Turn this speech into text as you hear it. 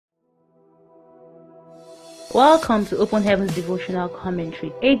Welcome to Open Heaven's Devotional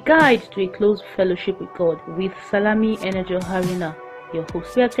Commentary, a guide to a close fellowship with God with Salami Energy Haruna, your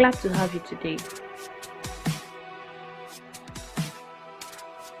host. We are glad to have you today.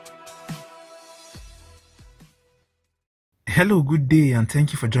 Hello, good day, and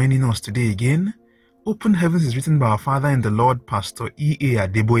thank you for joining us today again. Open Heavens is written by our Father in the Lord, Pastor E.A.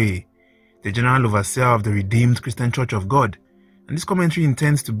 Adeboye, the General Overseer of the Redeemed Christian Church of God. And this commentary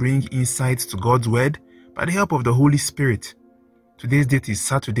intends to bring insights to God's Word by the help of the Holy Spirit. Today's date is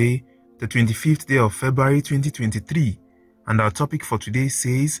Saturday, the 25th day of February 2023, and our topic for today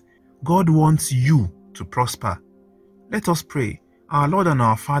says, God wants you to prosper. Let us pray. Our Lord and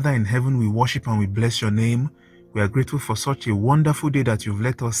our Father in heaven, we worship and we bless your name. We are grateful for such a wonderful day that you've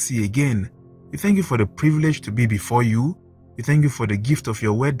let us see again. We thank you for the privilege to be before you. We thank you for the gift of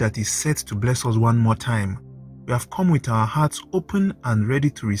your word that is set to bless us one more time. We have come with our hearts open and ready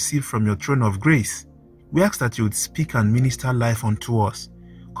to receive from your throne of grace. We ask that you would speak and minister life unto us.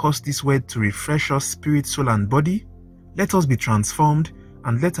 Cause this word to refresh us, spirit, soul, and body. Let us be transformed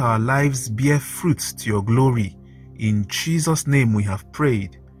and let our lives bear fruits to your glory. In Jesus' name we have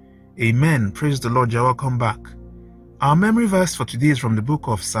prayed. Amen. Praise the Lord. You're welcome back. Our memory verse for today is from the book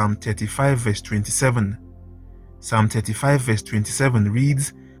of Psalm 35 verse 27. Psalm 35 verse 27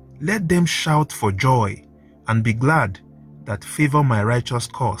 reads, "Let them shout for joy and be glad that favor my righteous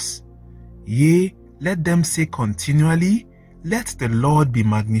cause. Yea, let them say continually, let the Lord be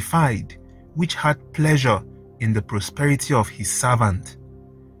magnified, which had pleasure in the prosperity of his servant."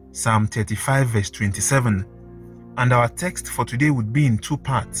 Psalm 35 verse 27. And our text for today would be in two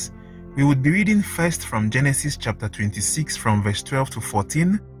parts. We would be reading first from Genesis chapter 26 from verse 12 to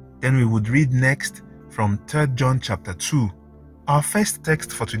 14. Then we would read next from 3 John chapter 2. Our first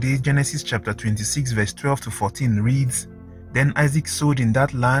text for today, Genesis chapter 26 verse 12 to 14 reads, "Then Isaac sowed in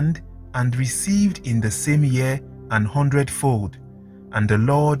that land and received in the same year 100-fold. And the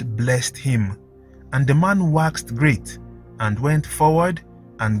Lord blessed him. And the man waxed great and went forward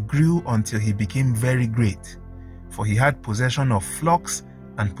and grew until he became very great. For he had possession of flocks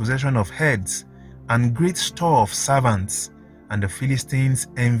and possession of herds, and great store of servants, and the Philistines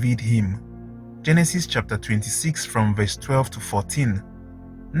envied him." Genesis chapter 26 from verse 12 to 14.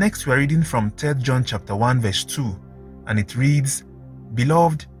 Next we are reading from 3 John chapter 1 verse 2, and it reads,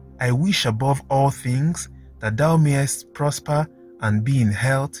 "Beloved, I wish above all things that thou mayest prosper and be in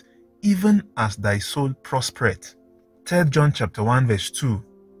health, even as thy soul prospereth." 3 John chapter 1 verse 2.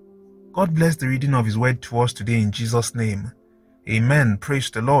 God bless the reading of his word to us today in Jesus' name. Amen. Praise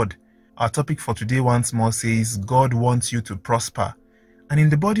the Lord. Our topic for today once more says, God wants you to prosper. And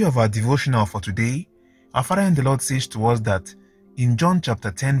in the body of our devotional for today, our Father in the Lord says to us that in John chapter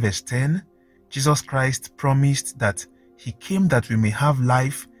 10 verse 10, Jesus Christ promised that he came that we may have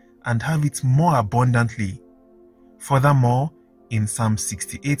life and have it more abundantly. Furthermore, in Psalm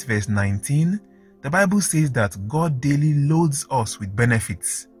 68 verse 19, the Bible says that God daily loads us with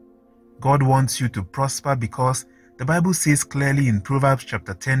benefits. God wants you to prosper because the Bible says clearly in Proverbs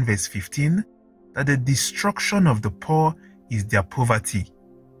chapter 10 verse 15 that the destruction of the poor is their poverty.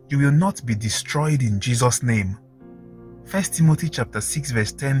 You will not be destroyed in Jesus' name. 1 Timothy chapter 6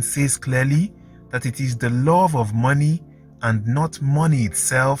 verse 10 says clearly that it is the love of money and not money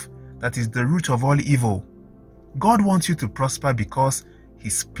itself that is the root of all evil. God wants you to prosper because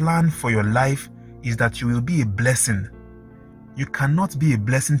his plan for your life is that you will be a blessing. You cannot be a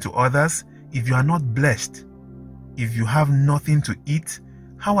blessing to others if you are not blessed. If you have nothing to eat,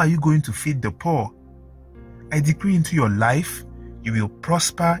 how are you going to feed the poor? I decree into your life, you will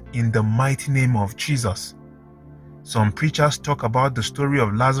prosper in the mighty name of Jesus. Some preachers talk about the story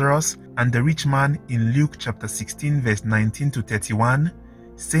of Lazarus and the rich man in Luke chapter 16 verse 19 to 31,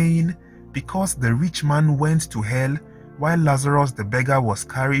 saying, "Because the rich man went to hell while Lazarus the beggar was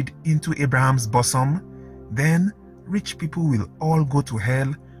carried into Abraham's bosom, then rich people will all go to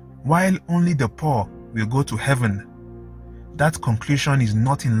hell while only the poor will go to heaven." That conclusion is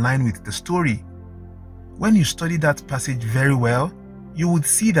not in line with the story. When you study that passage very well, you would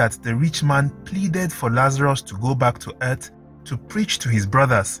see that the rich man pleaded for Lazarus to go back to earth to preach to his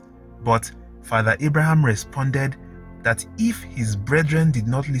brothers, but Father Abraham responded that if his brethren did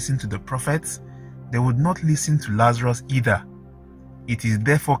not listen to the prophets, they would not listen to Lazarus either. It is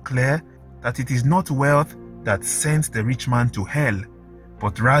therefore clear that it is not wealth that sent the rich man to hell,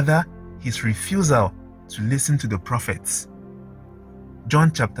 but rather his refusal to listen to the prophets.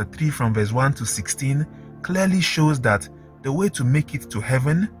 John chapter 3 from verse 1 to 16 clearly shows that the way to make it to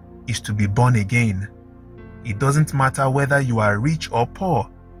heaven is to be born again. It doesn't matter whether you are rich or poor.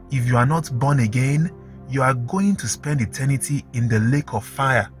 If you are not born again, you are going to spend eternity in the lake of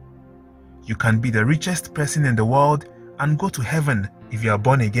fire. You can be the richest person in the world and go to heaven if you are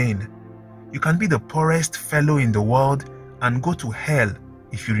born again. You can be the poorest fellow in the world and go to hell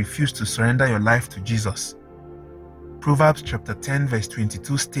if you refuse to surrender your life to Jesus. Proverbs chapter 10 verse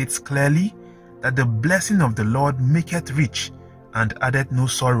 22 states clearly that the blessing of the Lord maketh rich and addeth no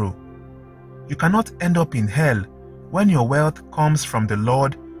sorrow. You cannot end up in hell when your wealth comes from the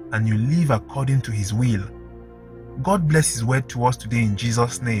Lord and you live according to His will. God bless His word to us today in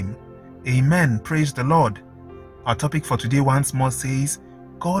Jesus' name. Amen. Praise the Lord. Our topic for today once more says,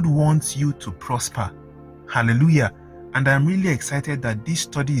 God wants you to prosper. Hallelujah. And I'm really excited that this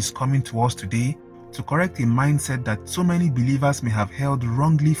study is coming to us today to correct a mindset that so many believers may have held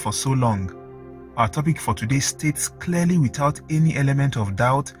wrongly for so long. Our topic for today states clearly without any element of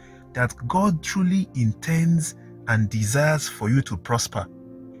doubt that God truly intends and desires for you to prosper.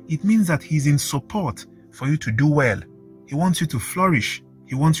 It means that He is in support for you to do well. He wants you to flourish.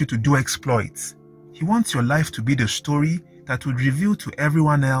 He wants you to do exploits. He wants your life to be the story that would reveal to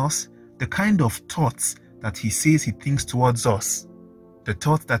everyone else the kind of thoughts that He says He thinks towards us. The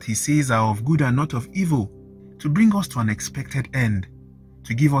thoughts that He says are of good and not of evil, to bring us to an expected end,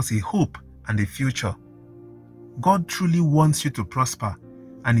 to give us a hope and a future. God truly wants you to prosper,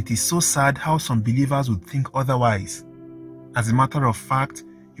 and it is so sad how some believers would think otherwise. As a matter of fact,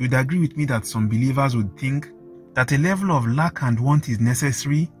 you would agree with me that some believers would think that a level of lack and want is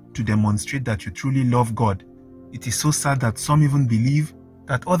necessary to demonstrate that you truly love God. It is so sad that some even believe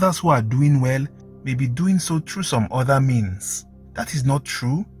that others who are doing well may be doing so through some other means. That is not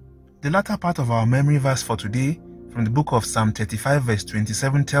true. The latter part of our memory verse for today, from the book of Psalm 35 verse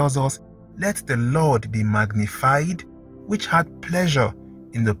 27 tells us, "Let the Lord be magnified, which had pleasure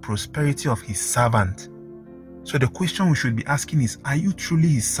in the prosperity of His servant." So the question we should be asking is, are you truly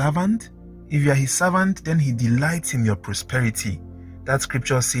His servant? If you are His servant, then He delights in your prosperity. That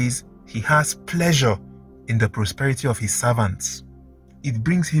scripture says He has pleasure in the prosperity of His servants. It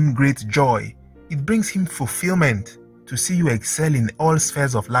brings Him great joy. It brings Him fulfillment to see you excel in all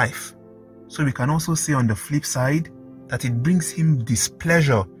spheres of life. So we can also say on the flip side that it brings Him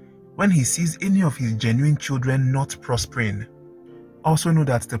displeasure when He sees any of His genuine children not prospering. Also know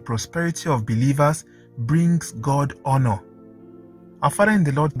that the prosperity of believers brings God honor. Our Father in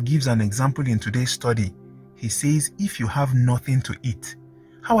the Lord gives an example in today's study. He says, if you have nothing to eat,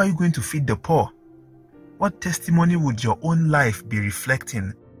 how are you going to feed the poor? What testimony would your own life be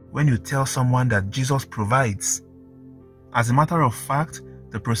reflecting when you tell someone that Jesus provides? As a matter of fact,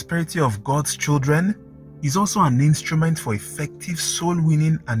 the prosperity of God's children is also an instrument for effective soul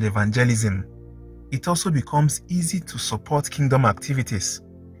winning and evangelism. It also becomes easy to support kingdom activities.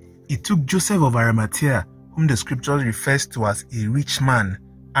 It took Joseph of Arimathea, whom the scripture refers to as a rich man,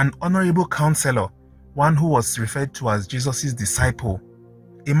 an honorable counselor, one who was referred to as Jesus' disciple,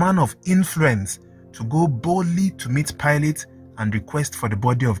 a man of influence, to go boldly to meet Pilate and request for the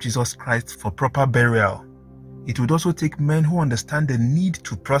body of Jesus Christ for proper burial. It would also take men who understand the need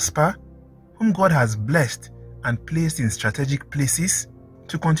to prosper, whom God has blessed and placed in strategic places,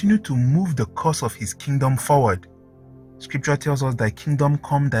 to continue to move the cause of His kingdom forward. Scripture tells us, "Thy kingdom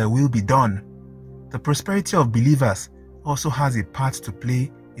come, Thy will be done." The prosperity of believers also has a part to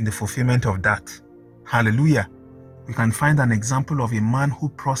play in the fulfillment of that. Hallelujah. We can find an example of a man who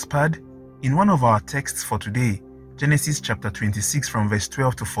prospered in one of our texts for today, Genesis chapter 26 from verse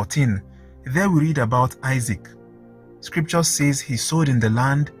 12 to 14. There we read about Isaac. Scripture says he sowed in the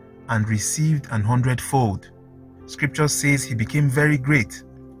land and received 100-fold. Scripture says he became very great.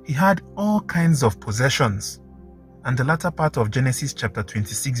 He had all kinds of possessions. And the latter part of Genesis chapter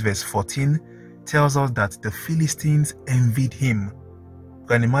 26 verse 14 tells us that the Philistines envied him. You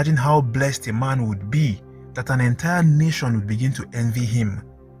can imagine how blessed a man would be that an entire nation would begin to envy him.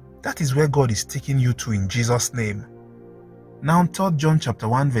 That is where God is taking you to in Jesus' name. Now 3 John chapter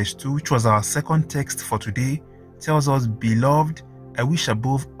 1 verse 2, which was our second text for today, tells us, "Beloved, I wish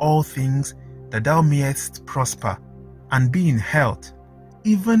above all things that thou mayest prosper and be in health,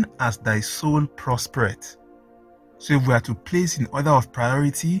 even as thy soul prospereth." So if we are to place in order of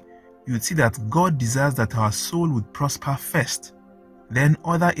priority, you would see that God desires that our soul would prosper first. Then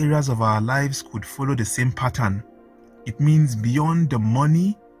other areas of our lives could follow the same pattern. It means beyond the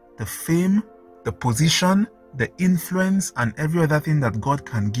money, the fame, the position, the influence, and every other thing that God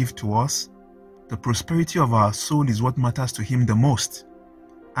can give to us, the prosperity of our soul is what matters to Him the most.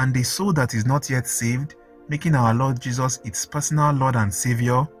 And a soul that is not yet saved, making our Lord Jesus its personal Lord and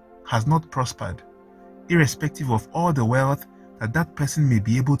Savior, has not prospered, irrespective of all the wealth that that person may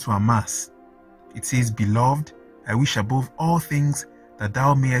be able to amass. It says, "Beloved, I wish above all things that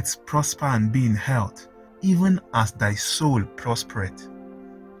thou mayest prosper and be in health, even as thy soul prospereth."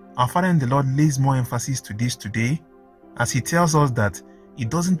 Our Father in the Lord lays more emphasis to this today, as He tells us that it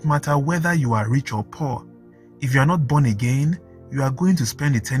doesn't matter whether you are rich or poor. If you are not born again, you are going to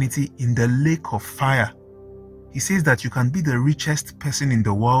spend eternity in the lake of fire. He says that you can be the richest person in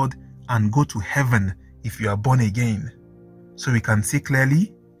the world and go to heaven if you are born again. So we can see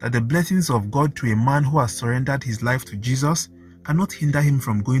clearly that the blessings of God to a man who has surrendered his life to Jesus cannot hinder him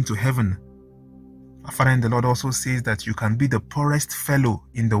from going to heaven. Our Father in the Lord also says that you can be the poorest fellow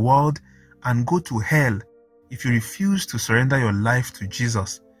in the world and go to hell if you refuse to surrender your life to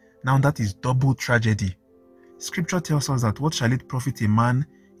Jesus. Now that is double tragedy. Scripture tells us that what shall it profit a man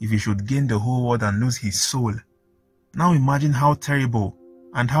if he should gain the whole world and lose his soul? Now imagine how terrible,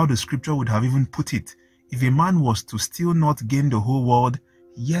 and how the scripture would have even put it, if a man was to still not gain the whole world,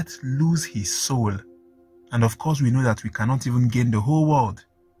 yet lose his soul. And of course we know that we cannot even gain the whole world.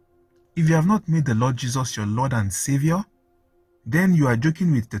 If you have not made the Lord Jesus your Lord and Savior, then you are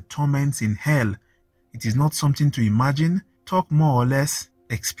joking with the torments in hell. It is not something to imagine, talk more or less,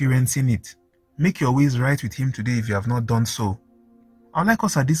 experiencing it. Make your ways right with Him today if you have not done so. I would like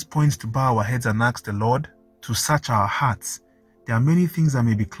us at this point to bow our heads and ask the Lord to search our hearts. There are many things that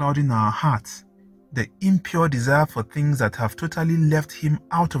may be clouding our hearts. The impure desire for things that have totally left Him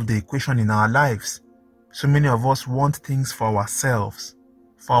out of the equation in our lives. So many of us want things for ourselves,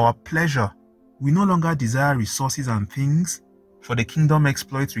 for our pleasure. We no longer desire resources and things for the kingdom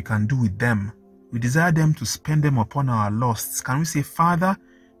exploits we can do with them. We desire them to spend them upon our lusts. Can we say, Father,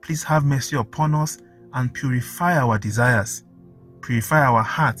 please have mercy upon us and purify our desires, purify our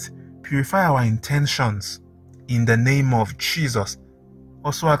hearts, purify our intentions. In the name of Jesus.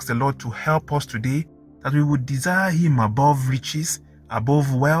 Also ask the Lord to help us today that we would desire Him above riches,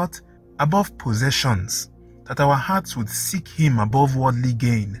 above wealth, above possessions, that our hearts would seek Him above worldly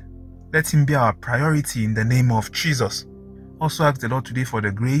gain. Let Him be our priority in the name of Jesus. Also ask the Lord today for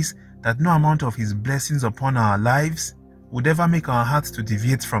the grace that no amount of His blessings upon our lives would ever make our hearts to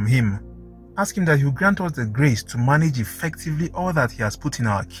deviate from Him. Ask Him that He will grant us the grace to manage effectively all that He has put in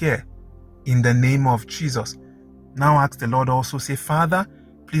our care. In the name of Jesus. Now ask the Lord also, say, Father,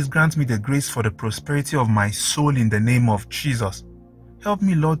 please grant me the grace for the prosperity of my soul in the name of Jesus. Help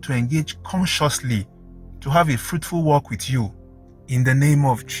me, Lord, to engage consciously, to have a fruitful walk with You. In the name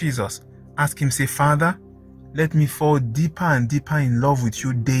of Jesus. Ask Him, say, Father, let me fall deeper and deeper in love with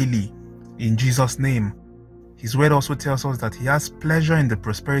You daily. In Jesus' name. His word also tells us that He has pleasure in the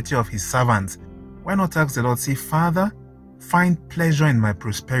prosperity of His servants. Why not ask the Lord, say, Father, find pleasure in my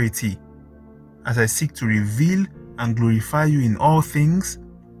prosperity. As I seek to reveal and glorify You in all things,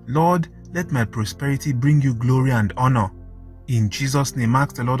 Lord, let my prosperity bring You glory and honor. In Jesus' name,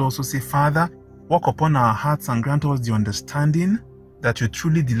 ask the Lord also, say, Father, walk upon our hearts and grant us the understanding that You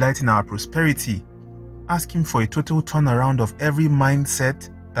truly delight in our prosperity. Ask Him for a total turnaround of every mindset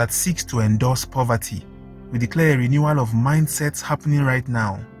that seeks to endorse poverty. We declare a renewal of mindsets happening right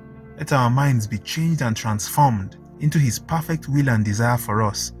now. Let our minds be changed and transformed into His perfect will and desire for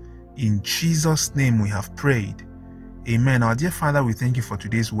us. In Jesus' name we have prayed. Amen. Our dear Father, we thank You for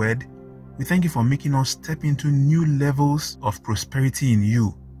today's word. We thank You for making us step into new levels of prosperity in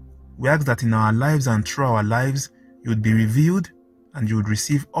You. We ask that in our lives and through our lives, You would be revealed and You would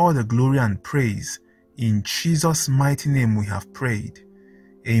receive all the glory and praise. In Jesus' mighty name we have prayed.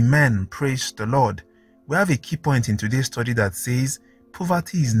 Amen. Praise the Lord. We have a key point in today's study that says,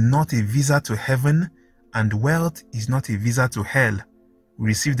 poverty is not a visa to heaven and wealth is not a visa to hell. We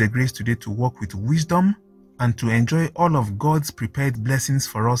receive the grace today to walk with wisdom and to enjoy all of God's prepared blessings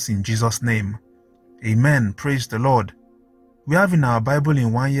for us in Jesus' name. Amen. Praise the Lord. We have in our Bible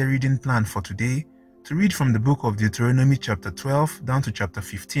in 1 year reading plan for today to read from the book of Deuteronomy chapter 12 down to chapter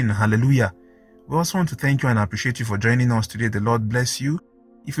 15. Hallelujah. We also want to thank you and appreciate you for joining us today. The Lord bless you.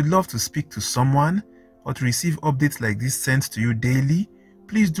 If you'd love to speak to someone or to receive updates like this sent to you daily,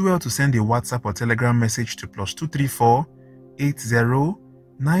 please do well to send a WhatsApp or Telegram message to +234 80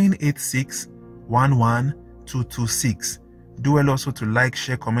 986 11226. Do well also to like,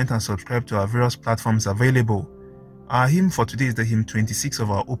 share, comment and subscribe to our various platforms available. Our hymn for today is the hymn 26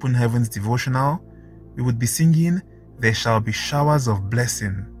 of our Open Heavens devotional. We would be singing, There Shall Be Showers of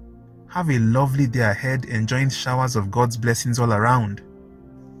Blessing. Have a lovely day ahead, enjoying showers of God's blessings all around.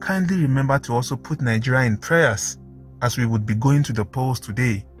 Kindly remember to also put Nigeria in prayers as we would be going to the polls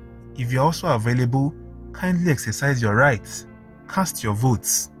today. If you're also available, kindly exercise your rights, cast your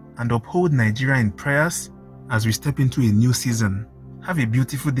votes, and uphold Nigeria in prayers as we step into a new season. Have a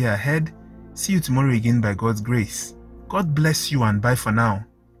beautiful day ahead. See you tomorrow again by God's grace. God bless you and bye for now.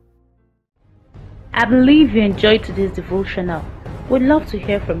 I believe you enjoyed today's devotional. We'd love to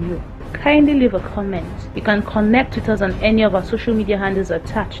hear from you. kindly leave a comment. You can connect with us on any of our social media handles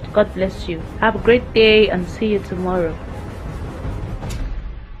attached. God bless you. Have a great day and see you tomorrow.